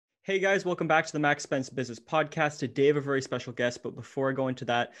Hey guys, welcome back to the Max Spence Business Podcast. Today I have a very special guest, but before I go into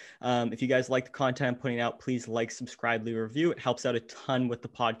that, if you guys like the content I'm putting out, please like, subscribe, leave a review. It helps out a ton with the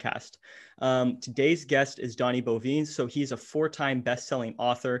podcast. Today's guest is Donnie Boivin. So he's a 4-time best-selling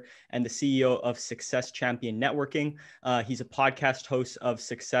author and the CEO of Success Champion Networking. He's a podcast host of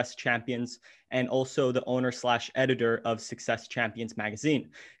Success Champions and also the owner/editor of Success Champions magazine.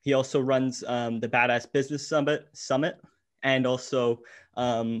 He also runs the Badass Business Summit and also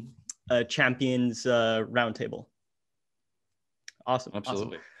Champions Roundtable. Awesome.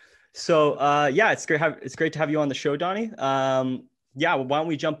 Absolutely. Awesome. So yeah, it's great to have you on the show, Donnie. Yeah, why don't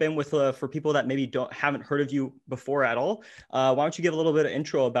we jump in with for people that maybe haven't heard of you before at all? Why don't you give a little bit of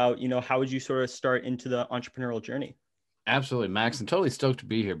intro about how would you sort of start into the entrepreneurial journey? Absolutely, Max. I'm totally stoked to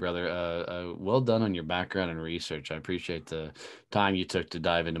be here, brother. Well done on your background and research. I appreciate the time you took to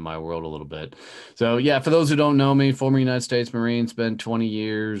dive into my world a little bit. So yeah, for those who don't know me, former United States Marine, spent 20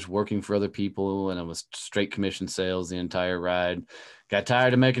 years working for other people, and I was straight commission sales the entire ride. Got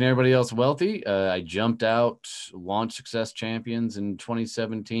tired of making everybody else wealthy. I jumped out, launched Success Champions in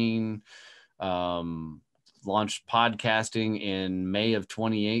 2017, launched podcasting in May of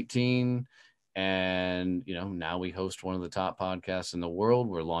 2018. And, now we host one of the top podcasts in the world.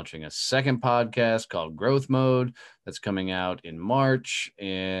 We're launching a second podcast called Growth Mode that's coming out in March.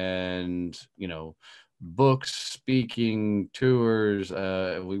 And, books, speaking, tours.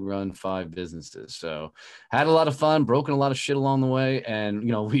 We run 5 businesses. So had a lot of fun, broken a lot of shit along the way. And,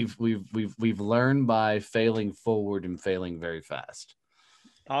 we've learned by failing forward and failing very fast.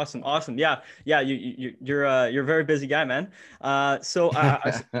 Awesome. Yeah. You're a very busy guy, man. So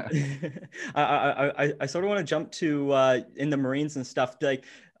I sort of want to jump to in the Marines and stuff. Like,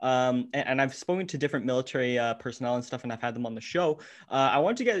 and I've spoken to different military personnel and stuff, and I've had them on the show. I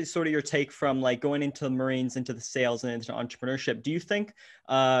want to get sort of your take from like going into the Marines, into the sales, and into entrepreneurship. Do you think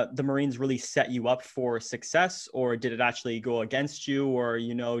the Marines really set you up for success, or did it actually go against you, or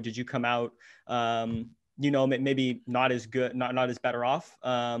did you come out maybe not as good, not as better off?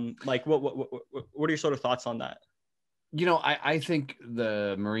 Like what are your sort of thoughts on that? I think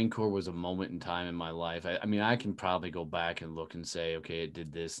the Marine Corps was a moment in time in my life. I mean, I can probably go back and look and say, okay, it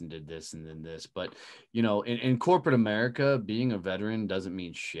did this and did this and then this. But, in corporate America, being a veteran doesn't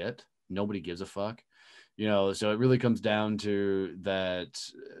mean shit. Nobody gives a fuck. So it really comes down to that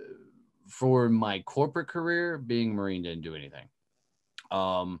for my corporate career, being a Marine didn't do anything.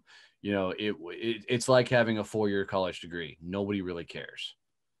 It's like having a 4-year college degree. Nobody really cares.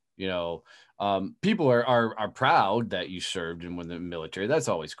 People are proud that you served in the military. That's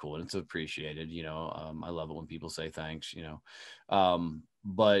always cool and it's appreciated. I love it when people say thanks.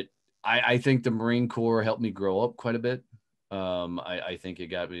 But I think the Marine Corps helped me grow up quite a bit. I think it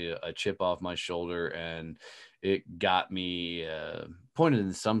got me a chip off my shoulder and it got me pointed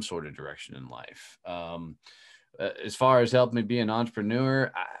in some sort of direction in life. As far as helping me be an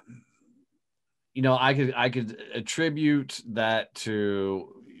entrepreneur, I could attribute that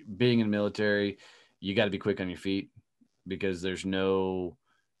to being in the military. You got to be quick on your feet because you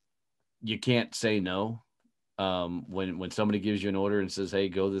can't say no. When somebody gives you an order and says, hey,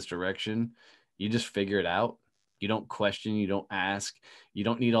 go this direction, you just figure it out. You don't question, you don't ask, you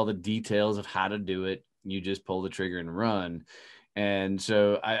don't need all the details of how to do it. You just pull the trigger and run. And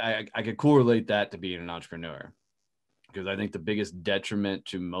so I could correlate that to being an entrepreneur. Because I think the biggest detriment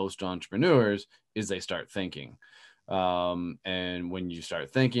to most entrepreneurs is they start thinking. And when you start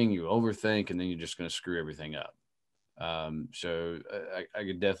thinking, you overthink, and then you're just going to screw everything up. So I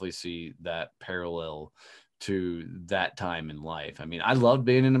could definitely see that parallel to that time in life. I mean, I loved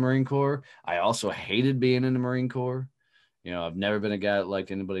being in the Marine Corps. I also hated being in the Marine Corps. I've never been a guy that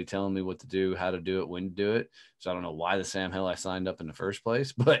liked anybody telling me what to do, how to do it, when to do it. So I don't know why the Sam hell I signed up in the first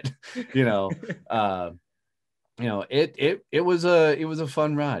place, but it was a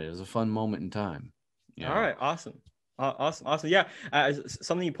fun ride. It was a fun moment in time. All right. Awesome. Awesome. Yeah.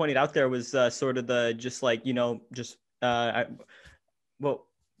 Something you pointed out there was sort of the, just like,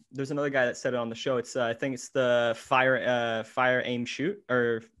 there's another guy that said it on the show. It's, I think it's the fire, aim, shoot,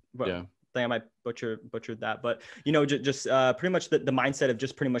 or yeah. I think I might butchered that, but just pretty much the mindset of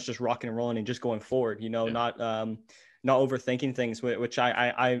just pretty much just rocking and rolling and just going forward, not overthinking things, which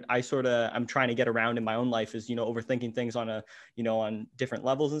I sort of, I'm trying to get around in my own life is, overthinking things on on different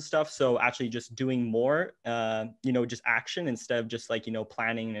levels and stuff. So actually just doing more, just action instead of just like,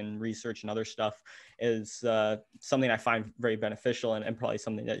 planning and research and other stuff. is something I find very beneficial, and probably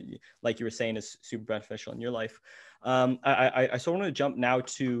something that, like you were saying, is super beneficial in your life. I sort of want to jump now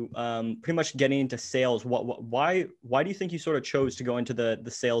to pretty much getting into sales. Why do you think you sort of chose to go into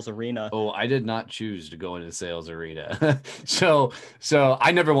the sales arena? Oh, I did not choose to go into the sales arena. so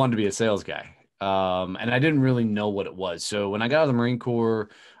I never wanted to be a sales guy. And I didn't really know what it was. So when I got out of the Marine Corps,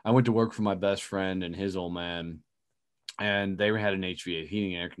 I went to work for my best friend and his old man, and they had an HVA,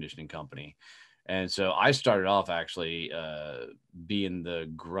 heating and air conditioning company. And so I started off actually being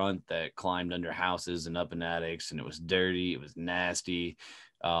the grunt that climbed under houses and up in attics, and it was dirty, it was nasty,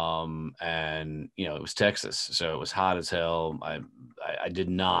 and it was Texas, so it was hot as hell. I did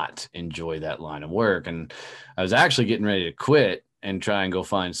not enjoy that line of work, and I was actually getting ready to quit and try and go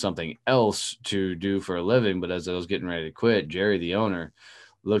find something else to do for a living. But as I was getting ready to quit, Jerry, the owner,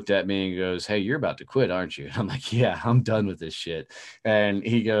 looked at me and goes, "Hey, you're about to quit, aren't you?" And I'm like, "Yeah, I'm done with this shit." And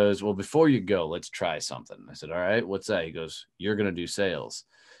he goes, "Well, before you go, let's try something." I said, "All right, what's that?" He goes, "You're going to do sales."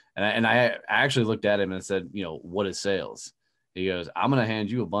 And I actually looked at him and said, "What is sales?" He goes, "I'm going to hand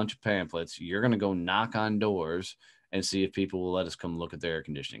you a bunch of pamphlets. You're going to go knock on doors and see if people will let us come look at their air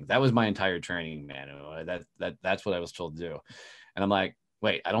conditioning." That was my entire training manual. That's what I was told to do. And I'm like,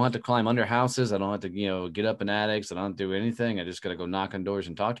 "Wait, I don't have to climb under houses. I don't have to, get up in attics. I don't do anything. I just got to go knock on doors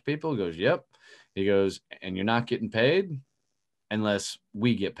and talk to people." He goes, "Yep." He goes, "And you're not getting paid unless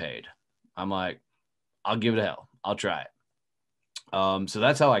we get paid." I'm like, "I'll give it a hell. I'll try it." So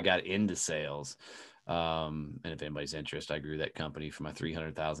that's how I got into sales. And if anybody's interested, I grew that company from a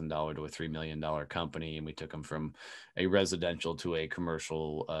 $300,000 to a $3 million company. And we took them from a residential to a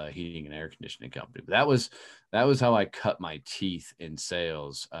commercial heating and air conditioning company. But that was how I cut my teeth in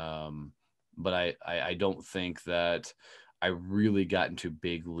sales. But I don't think that I really got into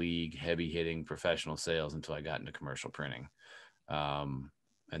big league, heavy hitting professional sales until I got into commercial printing. And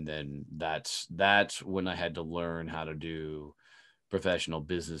then that's when I had to learn how to do professional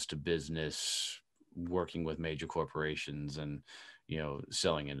business to business, working with major corporations and,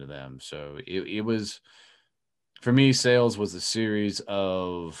 selling into them. So it was, for me, sales was a series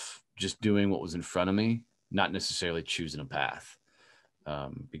of just doing what was in front of me, not necessarily choosing a path.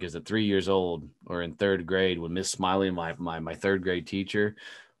 Because at 3 years old or in third grade, when Miss Smiley, my third grade teacher,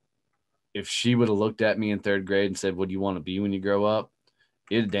 if she would have looked at me in third grade and said, "What do you want to be when you grow up?"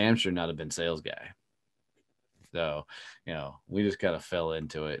 It'd damn sure not have been sales guy. So, we just kind of fell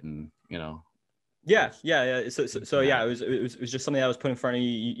into it, and, Yeah. So yeah, it was just something that was put in front of you.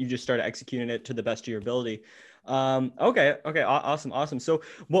 You just started executing it to the best of your ability. Okay, awesome. So,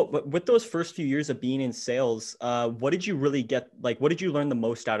 what with those first few years of being in sales, what did you really get? Like, what did you learn the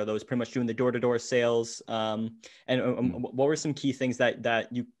most out of those? Pretty much doing the door-to-door sales. And what were some key things that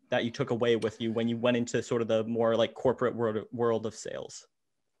you took away with you when you went into sort of the more like corporate world of sales?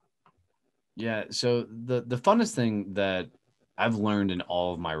 Yeah. So the funnest thing that I've learned in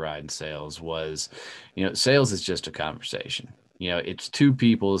all of my ride in sales was, sales is just a conversation. It's two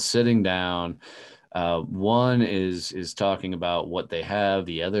people sitting down. One is talking about what they have.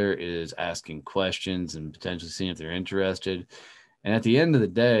 The other is asking questions and potentially seeing if they're interested. And at the end of the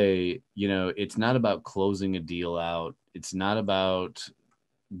day, it's not about closing a deal out. It's not about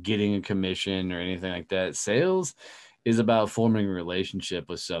getting a commission or anything like that. Sales is about forming a relationship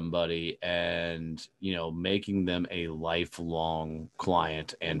with somebody and, making them a lifelong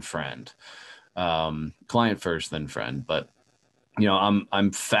client and friend. Client first, then friend. But,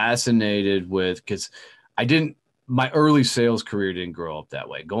 I'm fascinated with, because my early sales career didn't grow up that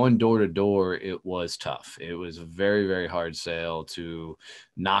way. Going door to door, it was tough. It was a very, very hard sale to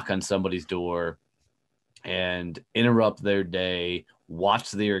knock on somebody's door and interrupt their day,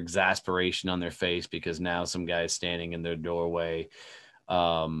 watch their exasperation on their face because now some guy is standing in their doorway,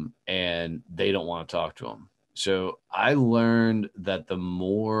 and they don't want to talk to them. So I learned that the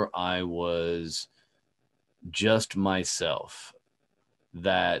more I was just myself,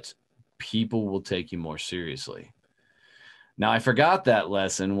 that people will take you more seriously. Now, I forgot that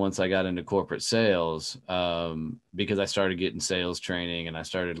lesson once I got into corporate sales, because I started getting sales training and I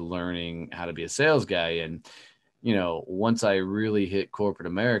started learning how to be a sales guy. And, once I really hit corporate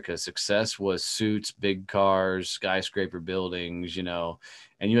America, success was suits, big cars, skyscraper buildings, and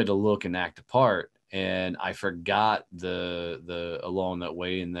you had to look and act a part. And I forgot the along that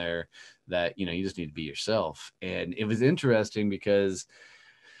way in there that, you just need to be yourself. And it was interesting because,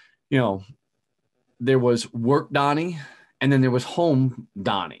 there was work Donnie and then there was home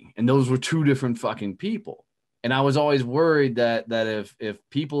Donnie, and those were two different fucking people. And I was always worried that if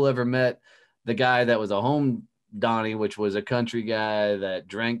people ever met the guy that was a home Donnie, which was a country guy that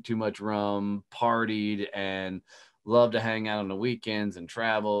drank too much rum, partied, and love to hang out on the weekends and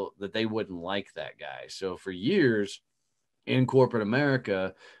travel, that they wouldn't like that guy. So for years in corporate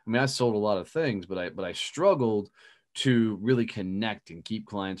America, I mean, I sold a lot of things, but I struggled to really connect and keep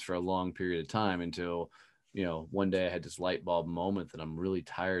clients for a long period of time until, one day I had this light bulb moment that I'm really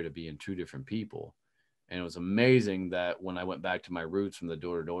tired of being two different people. And it was amazing that when I went back to my roots from the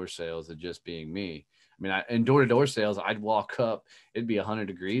door-to-door sales of just being me, I mean, in door-to-door sales, I'd walk up, it'd be 100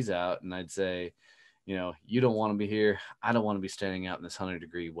 degrees out, and I'd say, you don't want to be here. I don't want to be standing out in this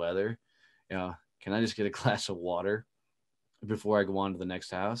 100-degree weather. Can I just get a glass of water before I go on to the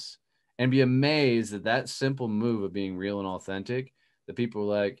next house? And be amazed that that simple move of being real and authentic, the people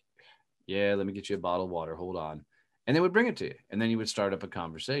were like, yeah, let me get you a bottle of water. Hold on. And they would bring it to you. And then you would start up a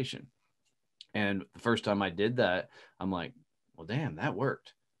conversation. And the first time I did that, I'm like, well, damn, that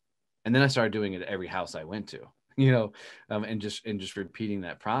worked. And then I started doing it at every house I went to, and just repeating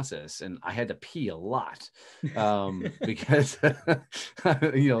that process. And I had to pee a lot because,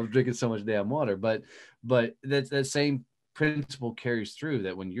 drinking so much damn water. But that same principle carries through,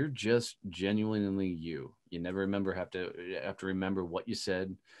 that when you're just genuinely you never have to remember what you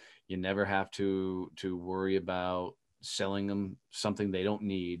said. You never have to worry about selling them something they don't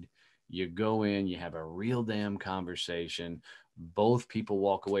need. You go in, you have a real damn conversation. Both people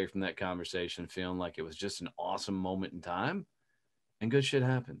walk away from that conversation feeling like it was just an awesome moment in time, and good shit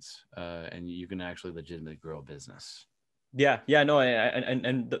happens. And you can actually legitimately grow a business. Yeah,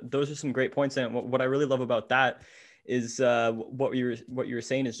 no, those are some great points. And what I really love about that is what you were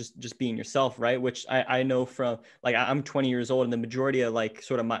saying is just being yourself, right? Which I know from, like, I'm 20 years old, and the majority of, like,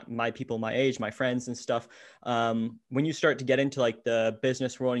 sort of my people my age, my friends and stuff, when you start to get into, like, the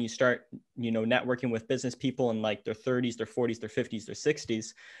business world, and you start, networking with business people in, like, their 30s, their 40s, their 50s, their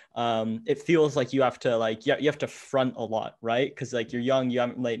 60s, it feels like you have to, like, you have to front a lot, right? Because, like, you're young, you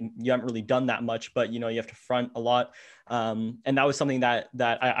haven't really done that much, but you have to front a lot. And that was something that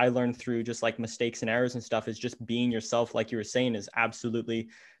I learned through just, like, mistakes and errors and stuff, is just being yourself, like you were saying, is absolutely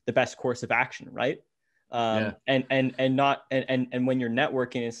the best course of action, right? Yeah. And when you're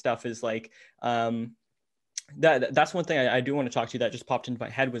networking and stuff, is like, that's one thing I do want to talk to you, that just popped into my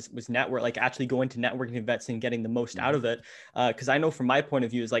head, was network, like actually going to networking events and getting the most out of it. Because I know from my point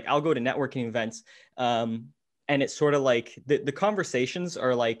of view is, like, I'll go to networking events, and it's sort of like the conversations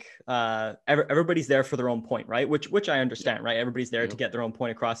are like, everybody's there for their own point, right? Which I understand, right? Everybody's there to get their own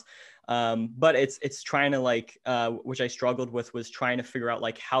point across. But it's trying to, like, which I struggled with, was trying to figure out,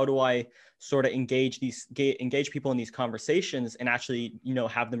 like, how do I sort of engage people in these conversations, and actually,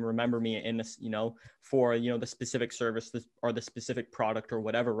 have them remember me in this, for, the specific service or the specific product or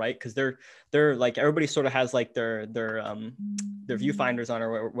whatever, right? Because they're like, everybody sort of has, like, their viewfinders on,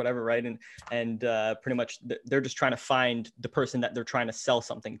 or whatever, right? And pretty much they're just trying to find the person that they're trying to sell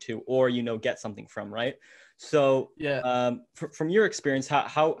something to, or, get something from, right? So Yeah. from your experience,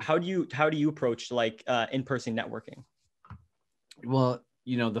 how do you approach, like, in-person networking? Well,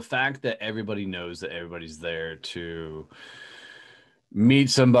 the fact that everybody knows that everybody's there to meet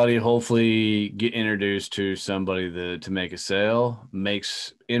somebody, hopefully get introduced to somebody to make a sale,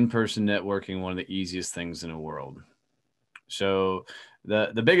 makes in-person networking one of the easiest things in the world. So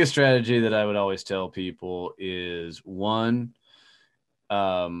the biggest strategy that I would always tell people is, one,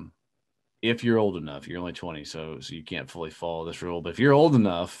 if you're old enough, you're only 20, so you can't fully follow this rule, but if you're old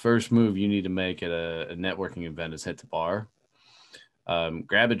enough, first move you need to make at a networking event is hit the bar,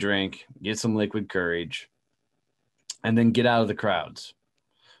 grab a drink, get some liquid courage, and then get out of the crowds.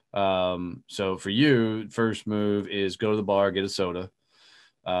 So for you, first move is go to the bar, get a soda,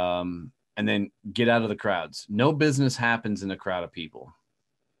 and then get out of the crowds. No business happens in a crowd of people.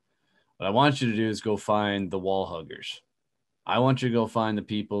 What I want you to do is go find the wall huggers. I want you to go find the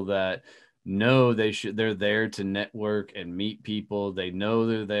people that know they're there to network and meet people. They know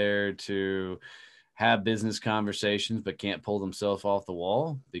they're there to have business conversations, but can't pull themselves off the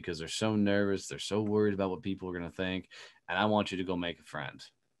wall because they're so nervous. They're so worried about what people are going to think. And I want you to go make a friend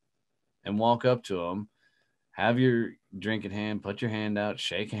and walk up to them, have your drink in hand, put your hand out,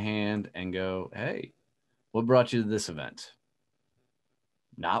 shake a hand, and go, hey, what brought you to this event?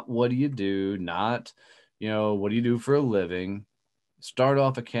 Not what do you do, not, what do you do for a living? Start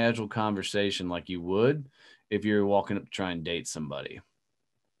off a casual conversation like you would if you're walking up to try and date somebody.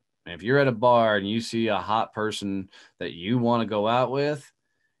 And if you're at a bar and you see a hot person that you want to go out with,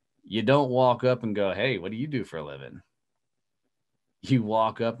 you don't walk up and go, hey, what do you do for a living? You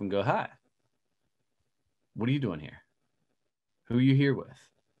walk up and go, hi, what are you doing here? Who are you here with?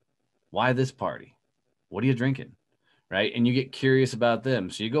 Why this party? What are you drinking? Right? And you get curious about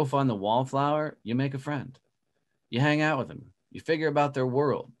them. So you go find the wallflower, you make a friend. You hang out with them. You figure about their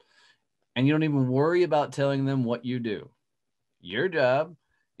world. and you don't even worry about telling them what you do. Your job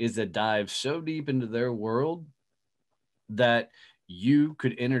is to dive so deep into their world that you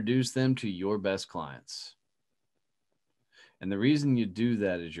could introduce them to your best clients. And the reason you do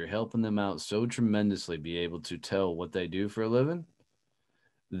that is you're helping them out so tremendously, be able to tell what they do for a living,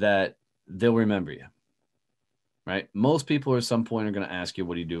 that they'll remember you, right? Most people at some point are going to ask you,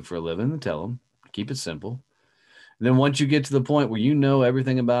 what do you do for a living? And tell them, keep it simple. And then once you get to the point where you know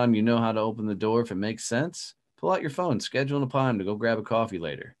everything about them, you know how to open the door if it makes sense, pull out your phone, schedule a time to go grab a coffee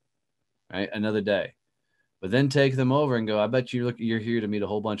later, right? Another day. But then take them over and go, I bet you're here to meet a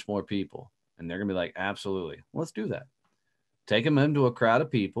whole bunch more people. And they're going to be like, absolutely. Well, let's do that. Take them into a crowd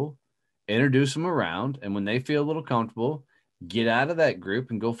of people, introduce them around. And when they feel a little comfortable, get out of that group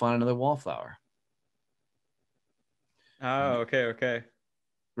and go find another wallflower. Oh, okay. Okay.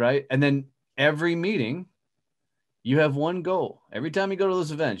 Right. And then every meeting, you have one goal. Every time you go to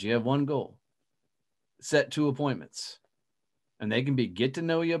those events, you have one goal. Set 2 appointments. And they can be get to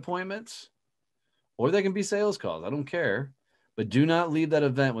know you appointments, or they can be sales calls. I don't care. But do not leave that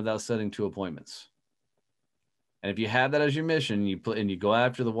event without setting 2 appointments. And if you have that as your mission, and you go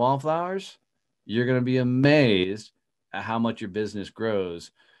after the wallflowers, you're going to be amazed at how much your business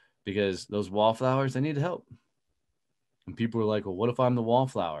grows, because those wallflowers, they need help. And people are like, well, what if I'm the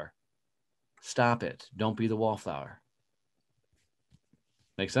wallflower? Stop it. Don't be the wallflower.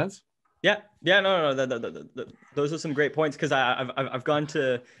 Make sense? Yeah, yeah, no, those are some great points, because I've gone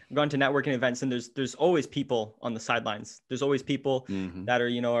to networking events, and there's always people on the sidelines. There's always people that are,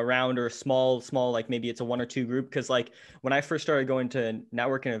 you know, around, or small, like maybe it's a 1 or 2 group. Because like when I first started going to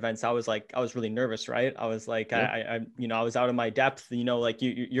networking events, I was really nervous, right? I was like, Yep. I you know, I was out of my depth. You know, like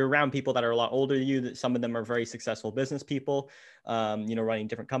you're around people that are a lot older than you. That some of them are very successful business people, you know, running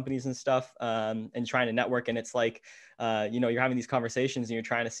different companies and stuff, and trying to network. And it's like, you know, you're having these conversations and you're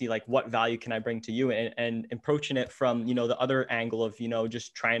trying to see like, what value can I bring to you, and approaching it from, you know, the other angle of, you know,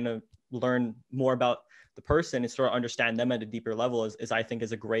 just trying to learn more about the person and sort of understand them at a deeper level is I think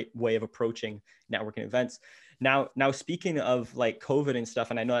is a great way of approaching networking events. Now speaking of like COVID and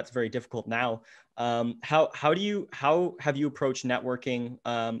stuff, and I know that's very difficult now. How have you approached networking,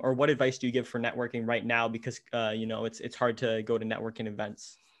 or what advice do you give for networking right now? Because you know, it's hard to go to networking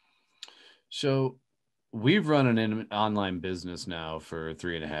events. So we've run an online business now for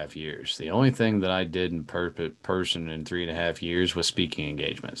 3.5 years. The only thing that I did in person in 3.5 years was speaking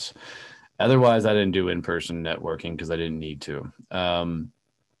engagements. Otherwise, I didn't do in-person networking because I didn't need to. But I'm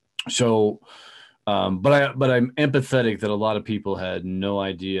empathetic that a lot of people had no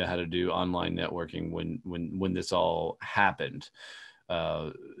idea how to do online networking when this all happened.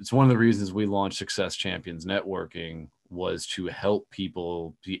 It's one of the reasons we launched Success Champions Networking, was to help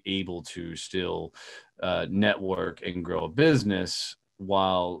people be able to still network and grow a business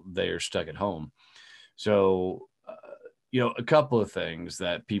while they're stuck at home. So, you know, a couple of things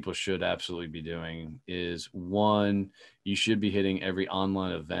that people should absolutely be doing is, one, you should be hitting every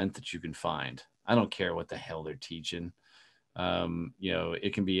online event that you can find. I don't care what the hell they're teaching. You know,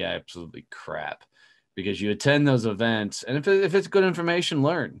 it can be absolutely crap, because you attend those events, and if it's good information,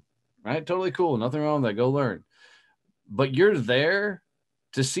 learn, right? Totally cool. Nothing wrong with that. Go learn. But you're there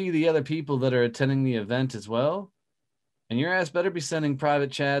to see the other people that are attending the event as well. And your ass better be sending private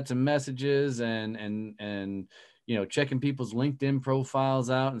chats and messages and you know, checking people's LinkedIn profiles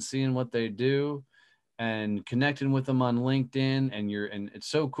out and seeing what they do and connecting with them on LinkedIn. And it's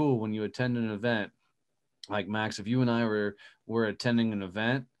so cool when you attend an event. Like, Max, if you and I were attending an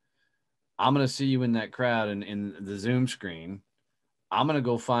event, I'm going to see you in that crowd and in the Zoom screen. I'm going to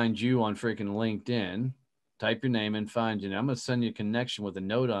go find you on freaking LinkedIn, type your name and find you. And I'm going to send you a connection with a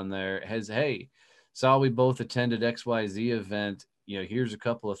note on there. It has, hey, saw we both attended XYZ event. You know, here's a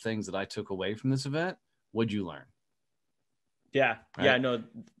couple of things that I took away from this event. What'd you learn? Yeah. Right? Yeah. No.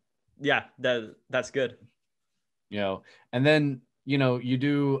 Yeah. That's good. You know, and then, you know, you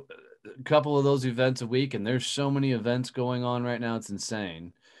do a couple of those events a week, and there's so many events going on right now. It's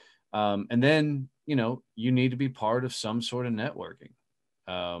insane. And then, you know, you need to be part of some sort of networking,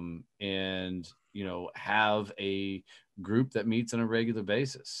 and, you know, have a group that meets on a regular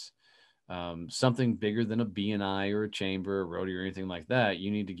basis. Something bigger than a BNI or a chamber or Rotary or anything like that.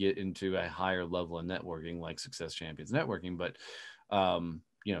 You need to get into a higher level of networking, like Success Champions Networking. But,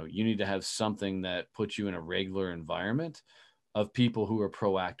 you know, you need to have something that puts you in a regular environment of people who are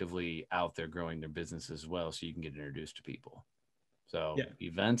proactively out there growing their business as well, so you can get introduced to people. So Yeah.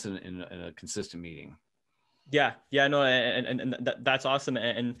 events and a consistent meeting. Yeah, yeah, no, and that's awesome,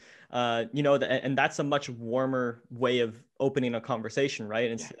 and you know, and that's a much warmer way of opening a conversation,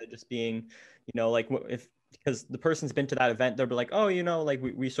 right? Instead of just being, you know, like if because the person's been to that event, they'll be like, oh, like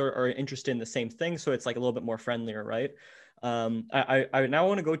we sort of are interested in the same thing. So it's like a little bit more friendlier, right? I now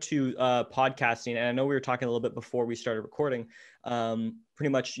want to go to podcasting, and I know we were talking a little bit before we started recording. Pretty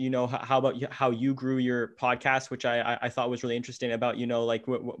much, how about how you grew your podcast, which I thought was really interesting about, like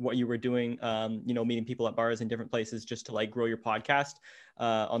what you were doing, meeting people at bars and different places just to like grow your podcast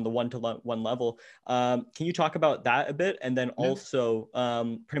on the one-to-one level. Can you talk about that a bit? And then also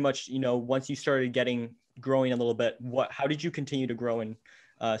pretty much, once you started growing a little bit, how did you continue to grow and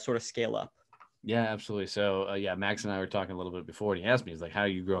sort of scale up? Yeah, absolutely. So Max and I were talking a little bit before, and he asked me, he's like, how are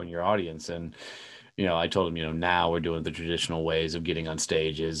you growing your audience? And, I told him, now we're doing the traditional ways of getting on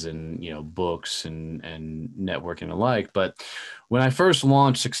stages and, books and networking alike. But when I first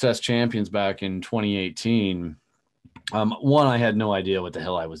launched Success Champions back in 2018, one, I had no idea what the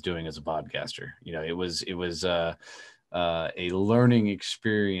hell I was doing as a podcaster. It was a learning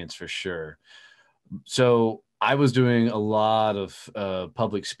experience for sure. So I was doing a lot of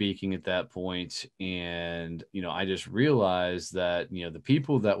public speaking at that point, and I just realized that the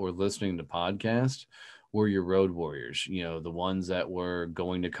people that were listening to podcasts were your road warriors. The ones that were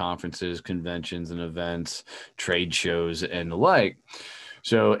going to conferences, conventions, and events, trade shows, and the like.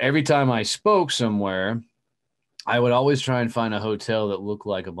 So every time I spoke somewhere, I would always try and find a hotel that looked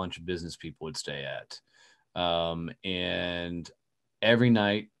like a bunch of business people would stay at, and every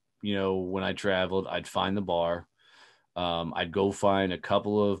night, when I traveled, I'd find the bar. I'd go find a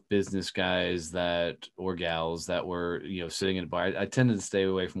couple of business guys or gals that were, sitting in a bar. I tended to stay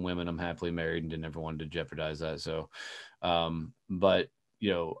away from women. I'm happily married and didn't ever want to jeopardize that. So, but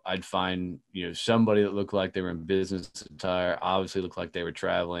I'd find, somebody that looked like they were in business attire, obviously looked like they were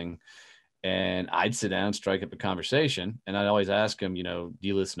traveling. And I'd sit down, strike up a conversation, and I'd always ask them, do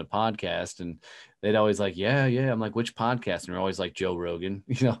you listen to podcasts? And they'd always like, yeah. I'm like, which podcast? And they're always like Joe Rogan.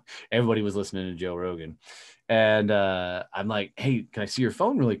 Everybody was listening to Joe Rogan. And I'm like, hey, can I see your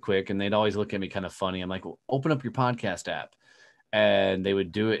phone really quick? And they'd always look at me kind of funny. I'm like, well, open up your podcast app. And they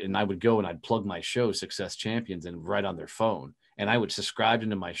would do it. And I would go and I'd plug my show, Success Champions, and right on their phone. And I would subscribe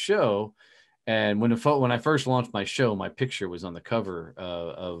into my show. And when I first launched my show, my picture was on the cover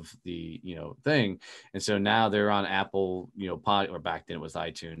of the thing, and so now they're on Apple or back then it was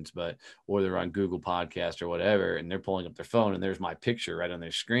iTunes, or they're on Google Podcast or whatever, and they're pulling up their phone and there's my picture right on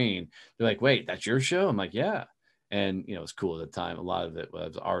their screen. They're like, "Wait, that's your show?" I'm like, "Yeah," and it's cool at the time. A lot of it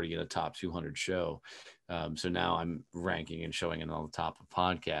was already in a top 200 show, so now I'm ranking and showing it on the top of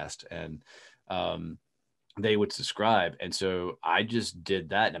podcast and. They would subscribe. And so I just did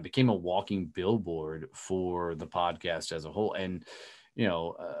that and I became a walking billboard for the podcast as a whole. And,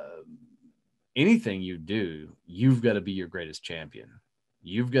 anything you do, you've got to be your greatest champion.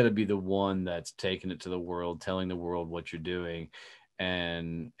 You've got to be the one that's taking it to the world, telling the world what you're doing.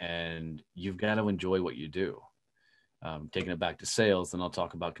 And you've got to enjoy what you do. Taking it back to sales, then I'll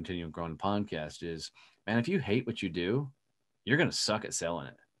talk about continuing growing the podcast is, man, if you hate what you do, you're going to suck at selling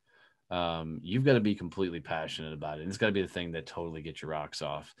it. You've got to be completely passionate about it. And it's got to be the thing that totally gets your rocks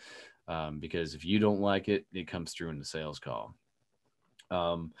off. Because if you don't like it, it comes through in the sales call.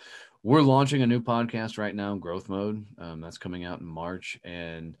 We're launching a new podcast right now, Growth Mode. That's coming out in March.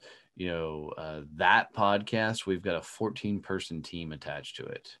 And, that podcast, we've got a 14-person team attached to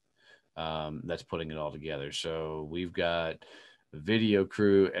it. That's putting it all together. So we've got a video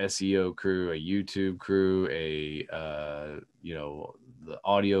crew, SEO crew, a YouTube crew, the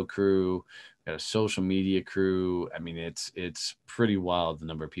audio crew, got a social media crew. I mean, it's pretty wild the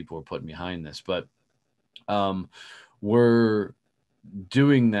number of people we're putting behind this, but we're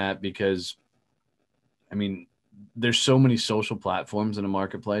doing that because, I mean, there's so many social platforms in the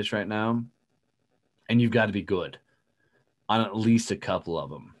marketplace right now, and you've got to be good on at least a couple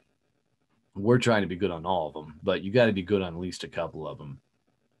of them. We're trying to be good on all of them, but you got to be good on at least a couple of them.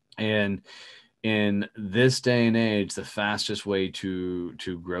 And in this day and age, the fastest way to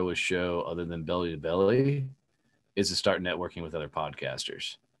grow a show other than belly to belly is to start networking with other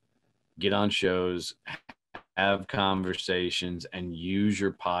podcasters. Get on shows, have conversations, and use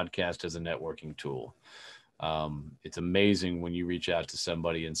your podcast as a networking tool. It's amazing when you reach out to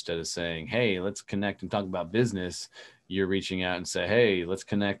somebody, instead of saying, hey, let's connect and talk about business, you're reaching out and say, hey, let's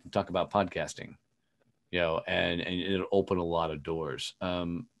connect and talk about podcasting, and it'll open a lot of doors.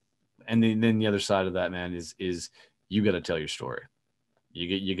 And then the other side of that, man, is you got to tell your story.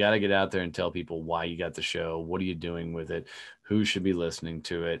 You got to get out there and tell people why you got the show. What are you doing with it? Who should be listening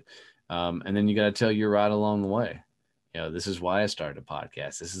to it? And then you got to tell your ride along the way. This is why I started a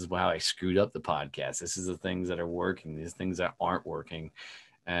podcast. This is how I screwed up the podcast. This is the things that are working, these things that aren't working,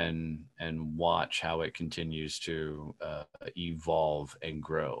 and watch how it continues to evolve and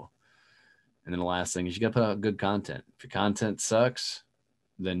grow. And then the last thing is you got to put out good content. If your content sucks,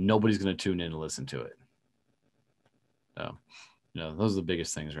 then nobody's going to tune in and listen to it. So, those are the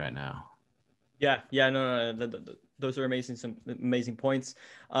biggest things right now. Yeah, no. Those are some amazing points.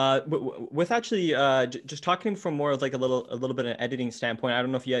 With actually, just talking from more of like a little bit of an editing standpoint. I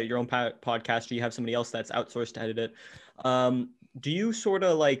don't know if you have your own podcast or you have somebody else that's outsourced to edit it. Do you sort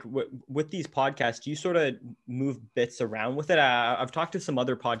of like with these podcasts? Do you sort of move bits around with it? I've talked to some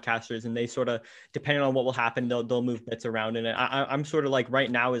other podcasters, and they sort of, depending on what will happen, they'll move bits around in it. I'm sort of like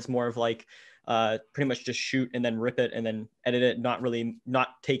right now is more of like pretty much just shoot and then rip it and then edit it,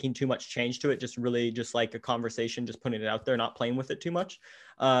 not taking too much change to it, just really just like a conversation, just putting it out there, not playing with it too much.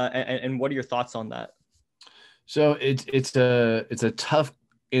 And what are your thoughts on that? So it's a tough,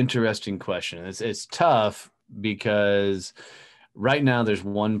 interesting question. It's tough because right now there's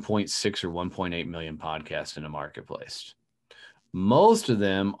 1.6 or 1.8 million podcasts in the marketplace. Most of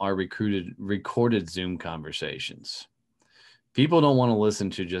them are recorded Zoom conversations. People don't want to listen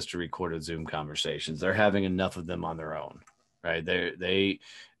to just a recorded Zoom conversations. They're having enough of them on their own, right? They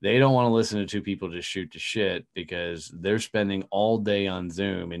don't want to listen to two people just shoot the shit because they're spending all day on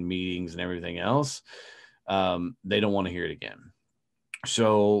Zoom and meetings and everything else. They don't want to hear it again.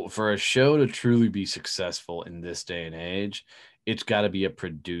 So for a show to truly be successful in this day and age, it's got to be a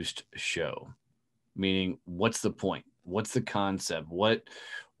produced show. Meaning, what's the point? What's the concept?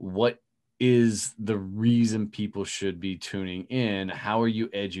 What is the reason people should be tuning in? How are you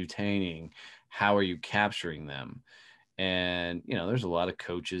edutaining? How are you capturing them? And, there's a lot of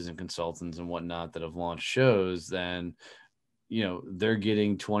coaches and consultants and whatnot that have launched shows. Then, they're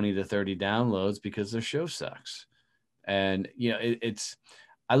getting 20 to 30 downloads because their show sucks. And,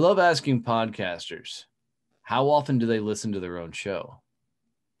 I love asking podcasters, how often do they listen to their own show?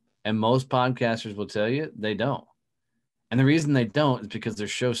 And most podcasters will tell you they don't. And the reason they don't is because their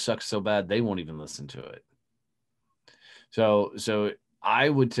show sucks so bad, they won't even listen to it. So I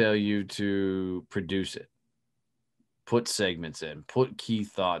would tell you to produce it, put segments in, put key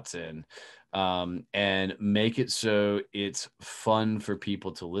thoughts in, and make it so it's fun for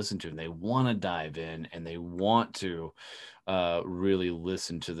people to listen to. And they want to dive in and they want to really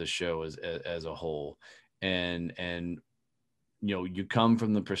listen to the show as a whole. And you come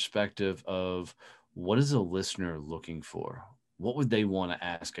from the perspective of, what is a listener looking for? What would they want to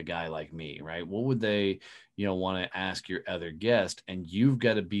ask a guy like me, right? What would they, want to ask your other guest? And you've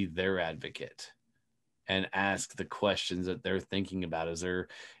got to be their advocate and ask the questions that they're thinking about as they're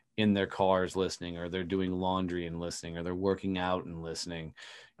in their cars listening, or they're doing laundry and listening, or they're working out and listening.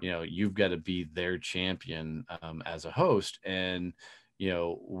 You've got to be their champion as a host. And,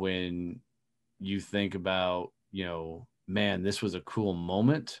 when you think about, man, this was a cool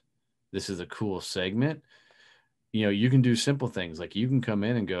moment, this is a cool segment, you can do simple things like you can come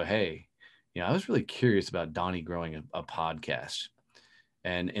in and go, hey, I was really curious about Donnie growing a podcast.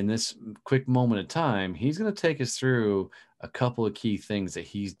 And in this quick moment of time, he's going to take us through a couple of key things that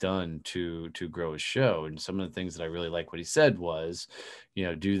he's done to grow his show. And some of the things that I really like what he said was,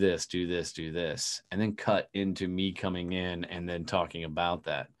 do this, do this, do this, and then cut into me coming in and then talking about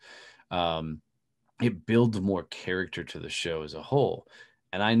that. It builds more character to the show as a whole.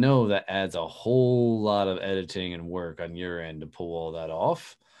 And I know that adds a whole lot of editing and work on your end to pull all that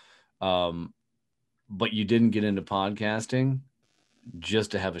off. But you didn't get into podcasting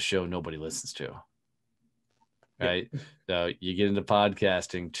just to have a show nobody listens to. Right. Yeah. So you get into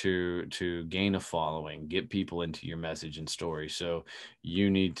podcasting to gain a following, get people into your message and story. So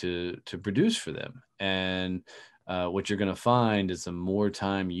you need to produce for them. And what you're going to find is the more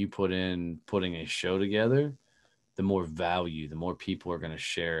time you put in putting a show together, the more value, the more people are going to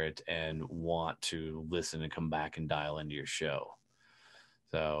share it and want to listen and come back and dial into your show.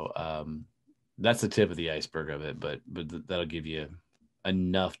 So that's the tip of the iceberg of it, but that'll give you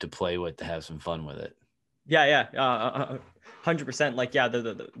enough to play with to have some fun with it. Yeah. 100%. Like, yeah,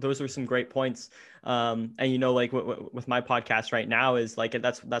 those are some great points. And like with my podcast right now is like,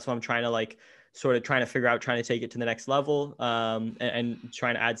 that's what I'm trying to like, sort of trying to figure out, trying to take it to the next level, and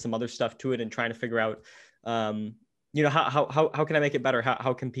trying to add some other stuff to it and trying to figure out, how can I make it better?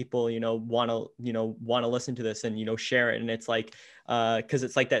 How can people, want to listen to this and, share it. And it's like, cause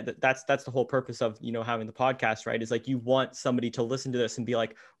it's like that's the whole purpose of, having the podcast, right? Is like, you want somebody to listen to this and be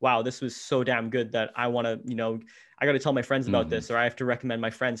like, wow, this was so damn good that I want to, I got to tell my friends about this, or I have to recommend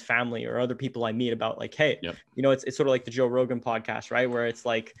my friends, family, or other people I meet about like, hey, yep. It's sort of like the Joe Rogan podcast, right? Where it's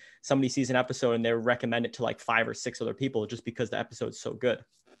like somebody sees an episode and they recommend it to like 5 or 6 other people just because the episode's so good.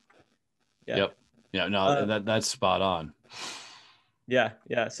 Yeah. Yep. Yeah, no, that's spot on. Yeah,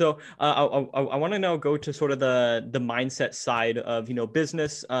 yeah. So I want to now go to sort of the mindset side of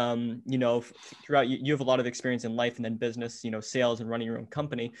business. Throughout you have a lot of experience in life and then business, sales and running your own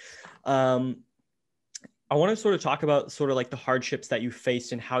company. Um, I want to sort of talk about sort of like the hardships that you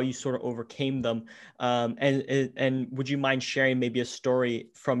faced and how you sort of overcame them. And would you mind sharing maybe a story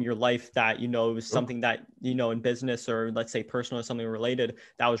from your life that was Sure. something that in business or let's say personal or something related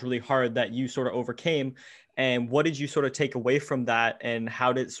that was really hard that you sort of overcame, and what did you sort of take away from that, and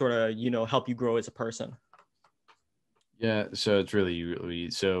how did it sort of help you grow as a person? Yeah, so it's really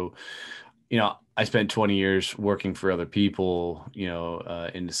so I spent 20 years working for other people,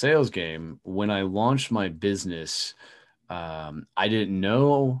 in the sales game. When I launched my business, I didn't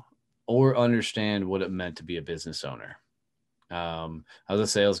know or understand what it meant to be a business owner. I was a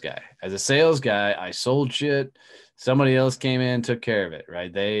sales guy. As a sales guy, I sold shit. Somebody else came in, took care of it,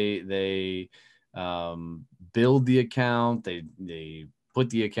 right? They build the account, they put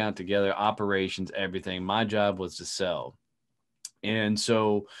the account together, operations, everything. My job was to sell. And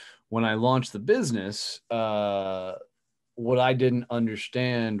so when I launched the business, what I didn't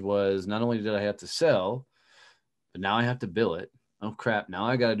understand was not only did I have to sell, but now I have to bill it. Oh crap! Now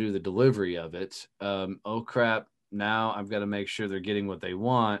I got to do the delivery of it. Oh crap! Now I've got to make sure they're getting what they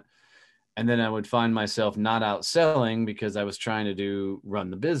want. And then I would find myself not out selling because I was trying to run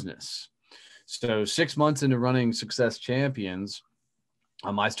the business. So 6 months into running Success Champions,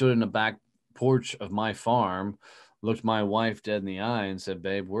 I stood in the back porch of my farm, looked my wife dead in the eye, and said,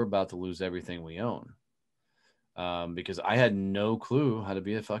 "Babe, we're about to lose everything we own," because I had no clue how to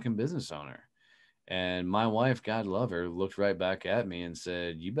be a fucking business owner. And my wife, God love her, looked right back at me and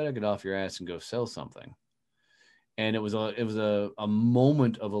said, "You better get off your ass and go sell something." And it was a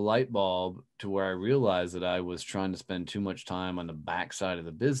moment of a light bulb to where I realized that I was trying to spend too much time on the backside of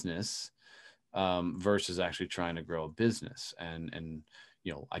the business, versus actually trying to grow a business. And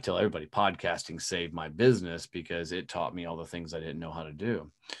I tell everybody, podcasting saved my business because it taught me all the things I didn't know how to do.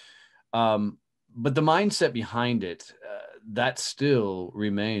 But the mindset behind it, that still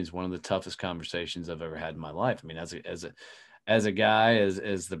remains one of the toughest conversations I've ever had in my life. I mean, as a guy,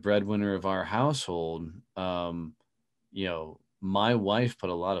 as the breadwinner of our household, my wife put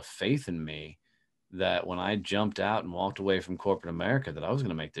a lot of faith in me that when I jumped out and walked away from corporate America, that I was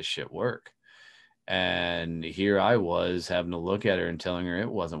going to make this shit work. And here I was having to look at her and telling her it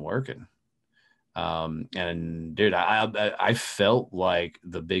wasn't working. And dude, I felt like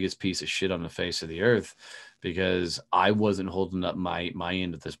the biggest piece of shit on the face of the earth because I wasn't holding up my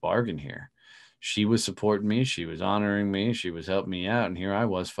end of this bargain here. She was supporting me, she was honoring me, she was helping me out, and here I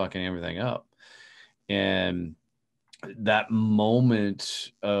was fucking everything up. And that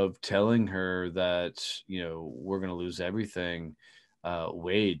moment of telling her that we're going to lose everything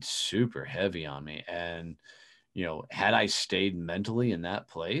weighed super heavy on me. And had I stayed mentally in that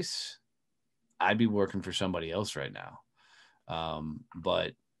place, I'd be working for somebody else right now.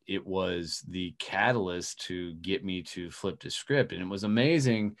 But it was the catalyst to get me to flip the script. And it was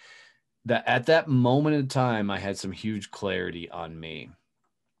amazing that at that moment in time, I had some huge clarity on me.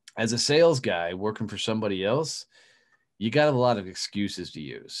 As a sales guy working for somebody else, you got a lot of excuses to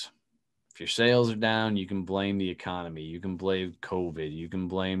use. If your sales are down, you can blame the economy. You can blame COVID. You can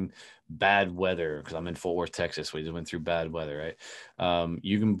blame bad weather because I'm in Fort Worth, Texas. We just went through bad weather, right?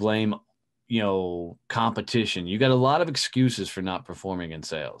 You can blame, competition. You got a lot of excuses for not performing in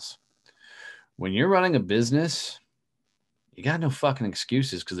sales. When you're running a business, you got no fucking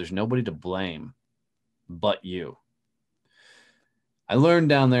excuses because there's nobody to blame but you. I learned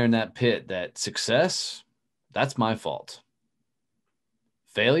down there in that pit that success, that's my fault.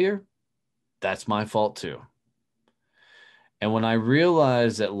 Failure, that's my fault too. And when I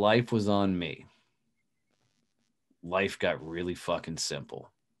realized that life was on me, life got really fucking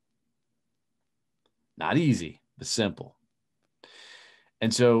simple. Not easy, but simple.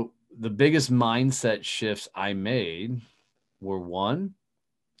 And so the biggest mindset shifts I made were: one,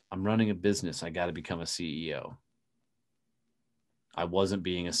 I'm running a business. I got to become a CEO. I wasn't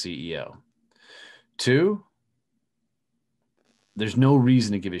being a CEO. Two, there's no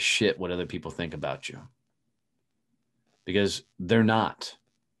reason to give a shit what other people think about you because they're not.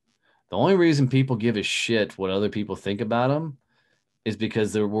 The only reason people give a shit what other people think about them is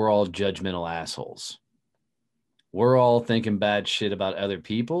because we're all judgmental assholes. We're all thinking bad shit about other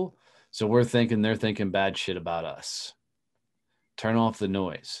people. So we're thinking they're thinking bad shit about us. Turn off the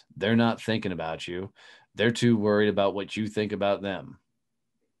noise. They're not thinking about you. They're too worried about what you think about them.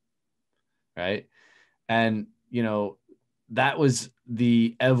 Right. And, that was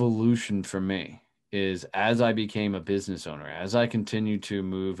the evolution for me, is as I became a business owner, as I continued to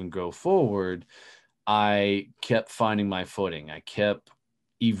move and go forward, I kept finding my footing. I kept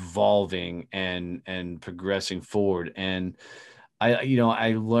evolving and progressing forward. And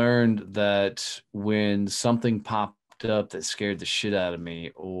I learned that when something popped up that scared the shit out of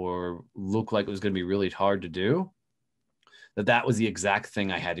me or looked like it was going to be really hard to do, that was the exact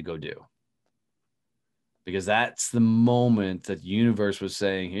thing I had to go do. Because that's the moment that the universe was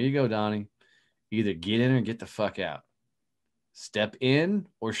saying, here you go, Donnie. Either get in or get the fuck out. Step in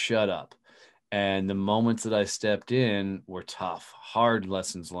or shut up. And the moments that I stepped in were tough, hard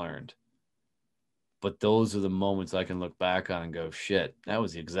lessons learned. But those are the moments I can look back on and go, shit, that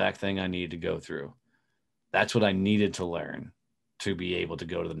was the exact thing I needed to go through. That's what I needed to learn to be able to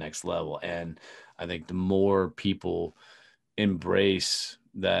go to the next level. And I think the more people embrace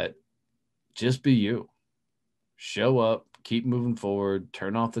that, just be you, show up, keep moving forward,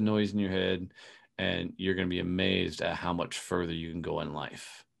 turn off the noise in your head, and you're going to be amazed at how much further you can go in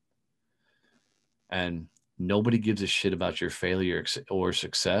life. And nobody gives a shit about your failure or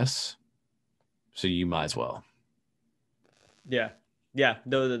success. So you might as well. Yeah. Yeah.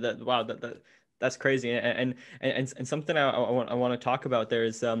 Wow. That's crazy. And something I want to talk about there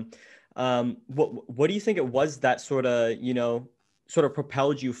is, what do you think it was that sort of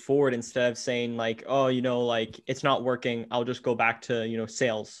propelled you forward instead of saying like, oh, like it's not working, I'll just go back to,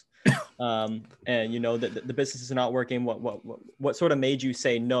 sales. And the business is not working. What sort of made you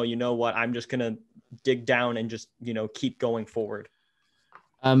say, no, you know what, I'm just going to dig down and just, keep going forward?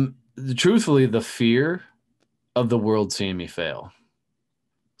 Truthfully, the fear of the world seeing me fail.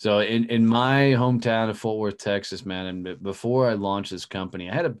 So in my hometown of Fort Worth, Texas, man, and before I launched this company,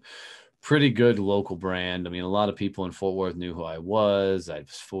 I had a pretty good local brand. I mean, a lot of people in Fort Worth knew who I was. I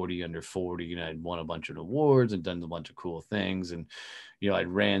was 40 under 40, and I'd won a bunch of awards and done a bunch of cool things. And, I'd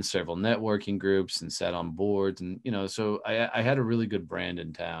ran several networking groups and sat on boards. And, so I had a really good brand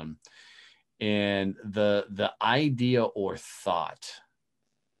in town. And the idea or thought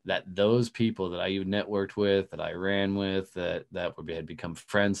that those people that I even networked with, that I ran with, that had become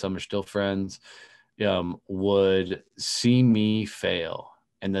friends, some are still friends, would see me fail.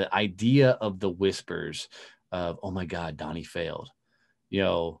 And the idea of the whispers of, oh my God, Donnie failed,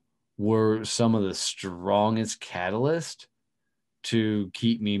 were some of the strongest catalyst to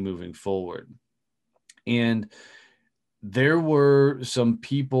keep me moving forward. And there were some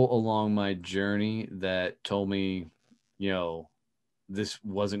people along my journey that told me, this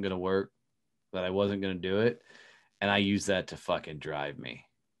wasn't going to work, that I wasn't going to do it. And I used that to fucking drive me.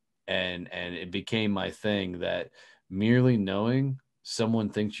 And it became my thing that merely knowing someone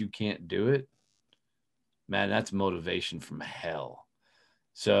thinks you can't do it, man, that's motivation from hell.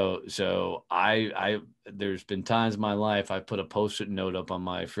 So I there's been times in my life I put a post-it note up on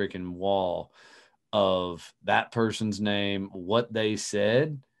my freaking wall of that person's name, what they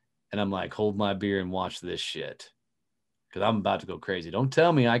said, and I'm like, hold my beer and watch this shit. Because I'm about to go crazy. Don't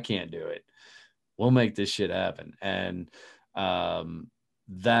tell me I can't do it. We'll make this shit happen. And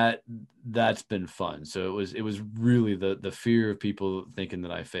that's been fun. So it was really the fear of people thinking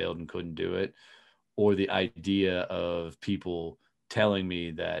that I failed and couldn't do it, or the idea of people telling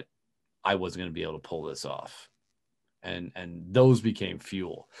me that I wasn't going to be able to pull this off. And those became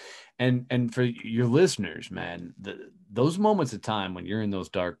fuel. And for your listeners, man, those moments of time when you're in those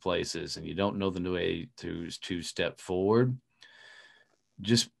dark places and you don't know the way to step forward,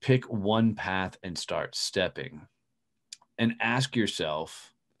 just pick one path and start stepping. And ask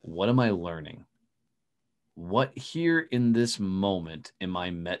yourself, what am I learning? What here in this moment am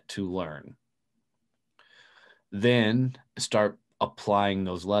I meant to learn? Then start applying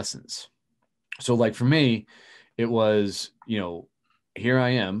those lessons. So like for me, it was, here I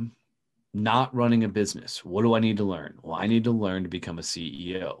am not running a business. What do I need to learn? Well, I need to learn to become a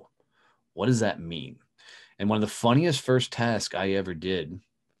CEO. What does that mean? And one of the funniest first tasks I ever did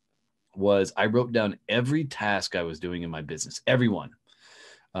was I wrote down every task I was doing in my business, everyone,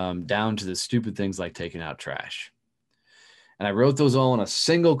 down to the stupid things like taking out trash. And I wrote those all in a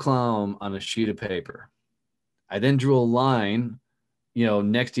single column on a sheet of paper. I then drew a line,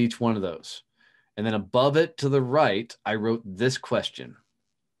 next to each one of those. And then above it to the right, I wrote this question.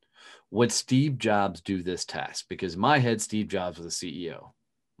 Would Steve Jobs do this task? Because in my head, Steve Jobs was the CEO. I'm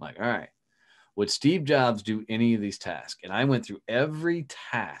like, all right, would Steve Jobs do any of these tasks? And I went through every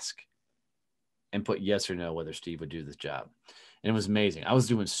task and put yes or no, whether Steve would do this job. And it was amazing. I was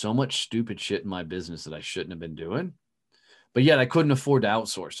doing so much stupid shit in my business that I shouldn't have been doing, but yet I couldn't afford to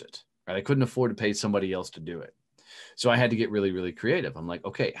outsource it, right? I couldn't afford to pay somebody else to do it. So I had to get really, really creative. I'm like,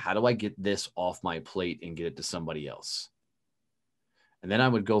 okay, how do I get this off my plate and get it to somebody else? And then I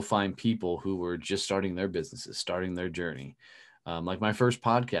would go find people who were just starting their businesses, starting their journey. Like my first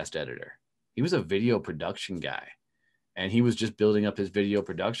podcast editor. He was a video production guy, and he was just building up his video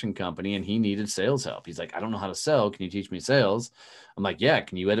production company, and he needed sales help. He's like, I don't know how to sell. Can you teach me sales? I'm like, yeah.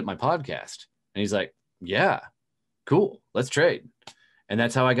 Can you edit my podcast? And he's like, yeah, cool. Let's trade. And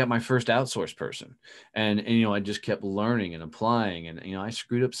that's how I got my first outsourced person. And you know, I just kept learning and applying. And, you know, I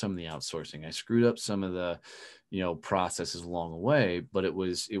screwed up some of the outsourcing. I screwed up some of the, you know, processes along the way, but it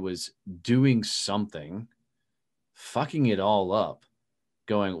was doing something, fucking it all up,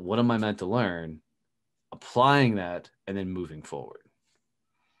 going, what am I meant to learn? Applying that, and then moving forward.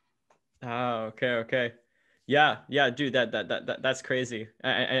 Oh, okay. Yeah, dude, that's crazy.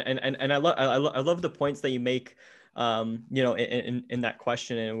 And I love the points that you make, you know, in that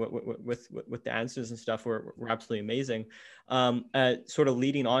question, and with the answers and stuff were absolutely amazing. Sort of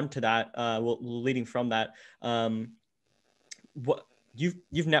leading on to that, well, leading from that, what you've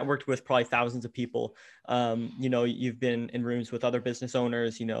networked with probably thousands of people. You know, you've been in rooms with other business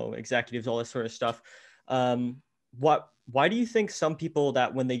owners, you know, executives, all this sort of stuff. Why do you think some people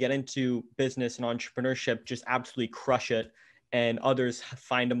that when they get into business and entrepreneurship just absolutely crush it, and others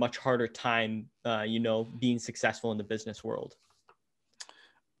find a much harder time, you know, being successful in the business world?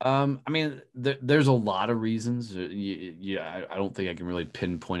 I mean, there's a lot of reasons. Yeah, I don't think I can really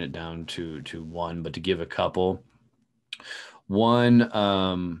pinpoint it down to one, but to give a couple.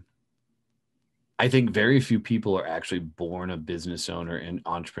 One, I think very few people are actually born a business owner and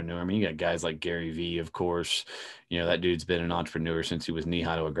entrepreneur. I mean, you got guys like Gary Vee, of course. You know, that dude's been an entrepreneur since he was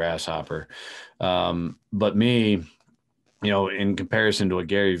knee-high to a grasshopper. But me, you know, in comparison to a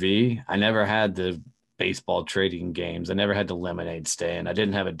Gary Vee, I never had the baseball trading games. I never had the lemonade stand. I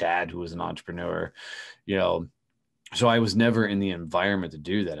didn't have a dad who was an entrepreneur, you know, so I was never in the environment to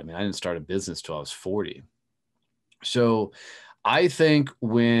do that. I mean, I didn't start a business till I was 40. So I think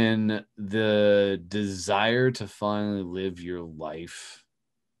when the desire to finally live your life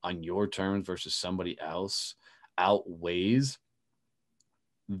on your terms versus somebody else outweighs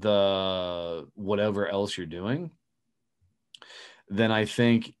the whatever else you're doing, then I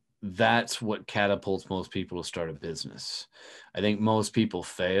think that's what catapults most people to start a business. I think most people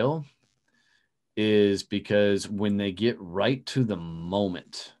fail is because when they get right to the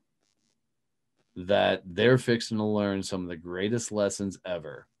moment that they're fixing to learn some of the greatest lessons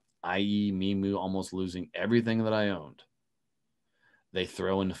ever, i.e. me almost losing everything that I owned, they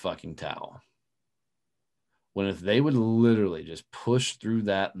throw in the fucking towel. When if they would literally just push through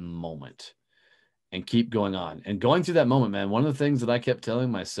that moment and keep going on and going through that moment, man, one of the things that I kept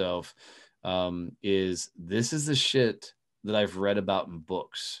telling myself is this is the shit that I've read about in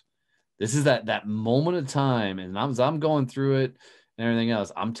books. This is that moment of time. And as I'm going through it and everything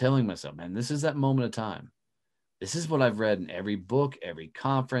else, I'm telling myself, man, this is that moment of time. This is what I've read in every book, every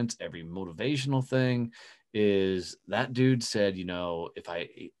conference, every motivational thing is that dude said, you know, if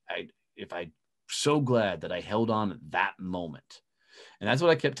I so glad that I held on at that moment. And that's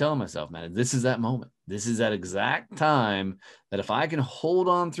what I kept telling myself, man, this is that moment. This is that exact time that if I can hold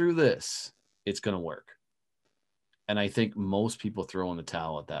on through this, it's going to work. And I think most people throw in the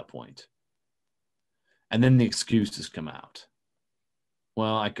towel at that point. And then the excuses come out.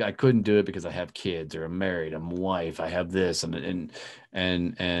 Well, I couldn't do it because I have kids or I'm married, I'm a wife, I have this, and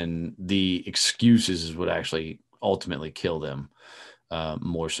the excuses is what actually ultimately kill them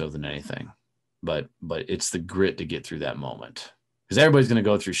more so than anything. But it's the grit to get through that moment because everybody's going to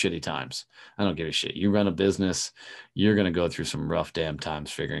go through shitty times. I don't give a shit. You run a business, you're going to go through some rough damn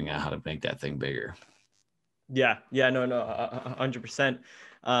times figuring out how to make that thing bigger. Yeah, no, 100%.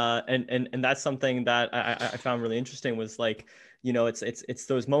 And that's something that I found really interesting was like, you know, it's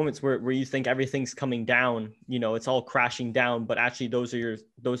those moments where you think everything's coming down, you know, it's all crashing down, but actually those are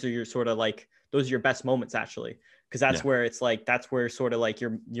your sort of like, those are your best moments actually. Cause that's where it's like, that's where sort of like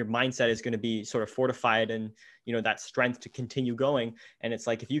your mindset is going to be sort of fortified and, you know, that strength to continue going. And it's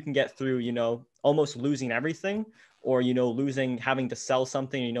like, if you can get through, you know, almost losing everything, or, you know, having to sell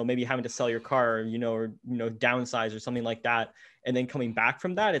something, you know, maybe having to sell your car, or, you know, downsize or something like that. And then coming back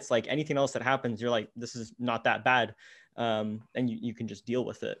from that, it's like anything else that happens, you're like, this is not that bad. And you can just deal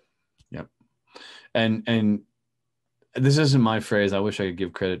with it. Yep. And this isn't my phrase. I wish I could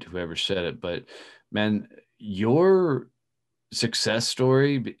give credit to whoever said it, but man, your success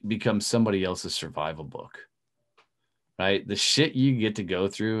story becomes somebody else's survival book, right? The shit you get to go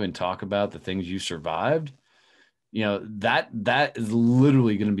through and talk about the things you survived, you know, that is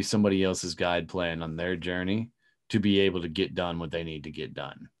literally going to be somebody else's guide plan on their journey to be able to get done what they need to get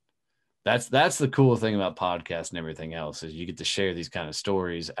done. That's the cool thing about podcasts and everything else is you get to share these kind of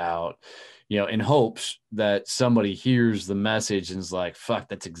stories out, you know, in hopes that somebody hears the message and is like, fuck,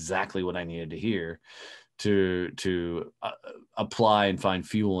 that's exactly what I needed to hear to apply and find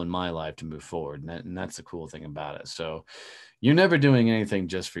fuel in my life to move forward. And that's the cool thing about it. So you're never doing anything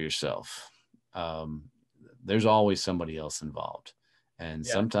just for yourself. There's always somebody else involved. And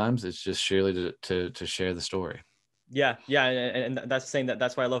Yeah. sometimes it's just surely to share the story. Yeah, yeah, and that's saying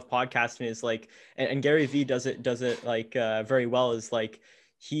that's why I love podcasting is like, and Gary Vee does it like very well. Is like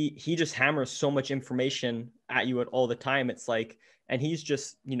he just hammers so much information at you at all the time. It's like, and he's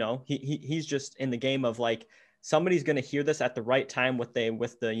just he's just in the game of like somebody's gonna hear this at the right time with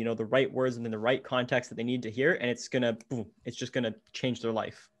the the right words and in the right context that they need to hear, and it's gonna boom, it's just gonna change their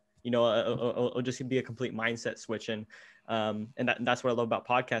life. It'll just be a complete mindset switch. And that's what I love about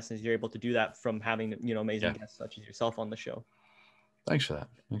podcasting is you're able to do that from having amazing guests such as yourself on the show. Thanks for that.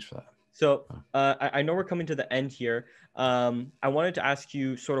 Thanks for that. So I know we're coming to the end here. I wanted to ask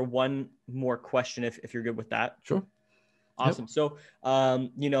you sort of one more question if you're good with that. Sure. Awesome. Yep. So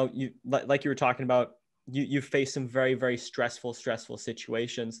you like you were talking about, you've faced some very, very stressful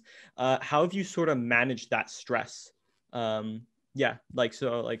situations. How have you sort of managed that stress? Yeah, like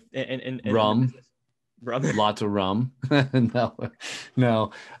so like in rum. Lots of rum.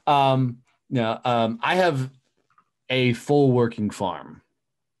 No. I have a full working farm.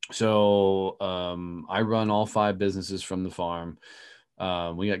 So I run all 5 businesses from the farm.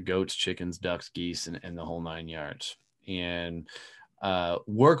 We got goats, chickens, ducks, geese, and the whole 9 yards. And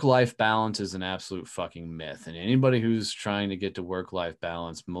work-life balance is an absolute fucking myth. And anybody who's trying to get to work-life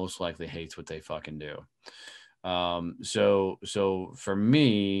balance most likely hates what they fucking do. So for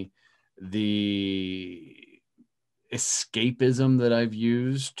me, the escapism that I've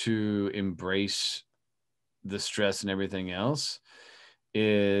used to embrace the stress and everything else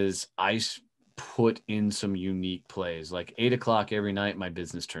is I put in some unique plays. Like 8 o'clock every night, my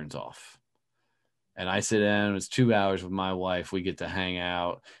business turns off. And I sit down, it's 2 hours with my wife. We get to hang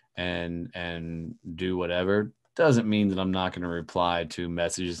out and do whatever. Doesn't mean that I'm not going to reply to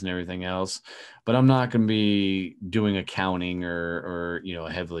messages and everything else, but I'm not going to be doing accounting or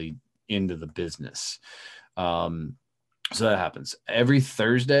heavily into the business. So that happens every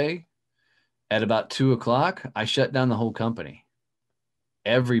Thursday at about 2 o'clock. I shut down the whole company.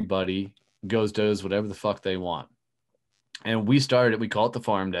 Everybody does whatever the fuck they want. And we call it the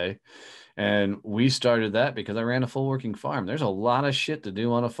farm day. And we started that because I ran a full working farm. There's a lot of shit to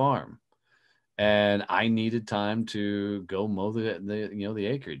do on a farm. And I needed time to go mow the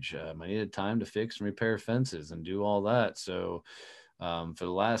acreage. I needed time to fix and repair fences and do all that. So for the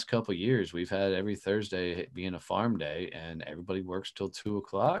last couple of years, we've had every Thursday being a farm day, and everybody works till 2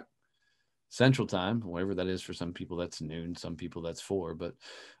 o'clock Central Time, whatever that is. For some people, that's noon. Some people, that's 4. But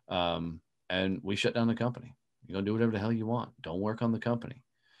and we shut down the company. You're gonna do whatever the hell you want. Don't work on the company.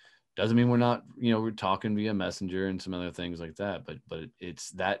 Doesn't mean we're not, we're talking via messenger and some other things like that, but it's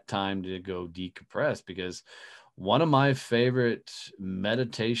that time to go decompress, because one of my favorite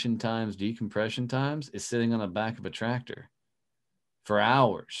meditation times, decompression times, is sitting on the back of a tractor for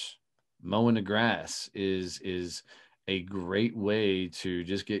hours. Mowing the grass is a great way to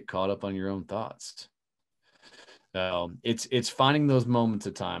just get caught up on your own thoughts. It's finding those moments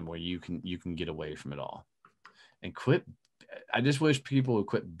of time where you can get away from it all and quit. I just wish people would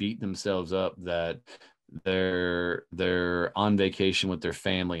quit beating themselves up that they're on vacation with their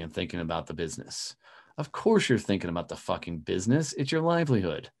family and thinking about the business. Of course you're thinking about the fucking business. It's your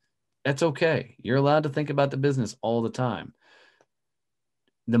livelihood. That's okay. You're allowed to think about the business all the time.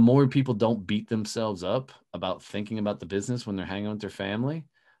 The more people don't beat themselves up about thinking about the business when they're hanging with their family,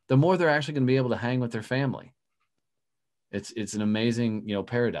 the more they're actually going to be able to hang with their family. It's an amazing,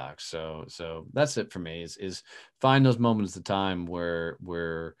 paradox. So that's it for me is find those moments of time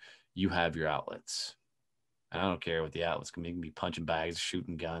where you have your outlets. And I don't care what the outlets can be. It can be punching bags,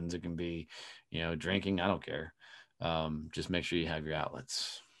 shooting guns. It can be, drinking. I don't care. Just make sure you have your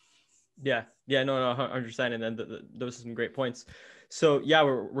outlets. Yeah. No, 100%. And then those are some great points. So yeah,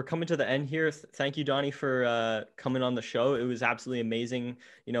 we're coming to the end here. Thank you, Donnie, for coming on the show. It was absolutely amazing,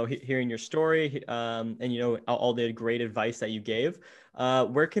 hearing your story, and all the great advice that you gave.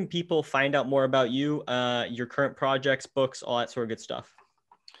 Where can people find out more about you, your current projects, books, all that sort of good stuff?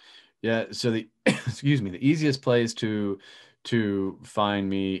 Yeah. So the easiest place to find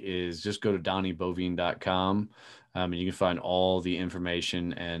me is just go to DonnieBoivin.com. And you can find all the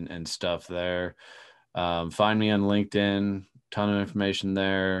information and stuff there. Find me on LinkedIn, ton of information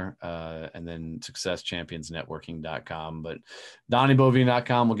there. And then successchampionsnetworking.com. But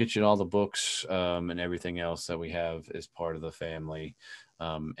DonnieBoivin.com will get you all the books and everything else that we have as part of the family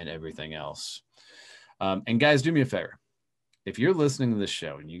and everything else. And guys, do me a favor. If you're listening to this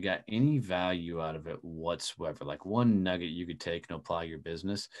show and you got any value out of it whatsoever, like one nugget you could take and apply your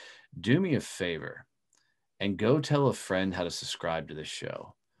business, do me a favor. and go tell a friend how to subscribe to this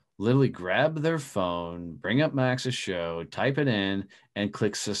show. Literally grab their phone, bring up Max's show, type it in, and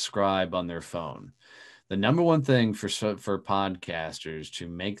click subscribe on their phone. The number one thing for podcasters to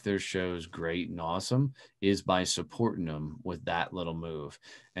make their shows great and awesome is by supporting them with that little move.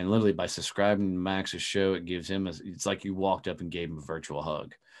 And literally by subscribing to Max's show, it gives him it's like you walked up and gave him a virtual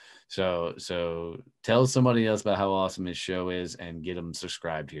hug. So tell somebody else about how awesome his show is and get them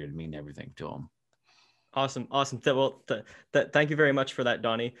subscribed here. To mean everything to them. Awesome. Well, thank you very much for that,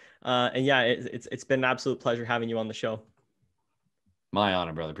 Donnie. And yeah, it's been an absolute pleasure having you on the show. My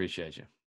honor, brother. Appreciate you.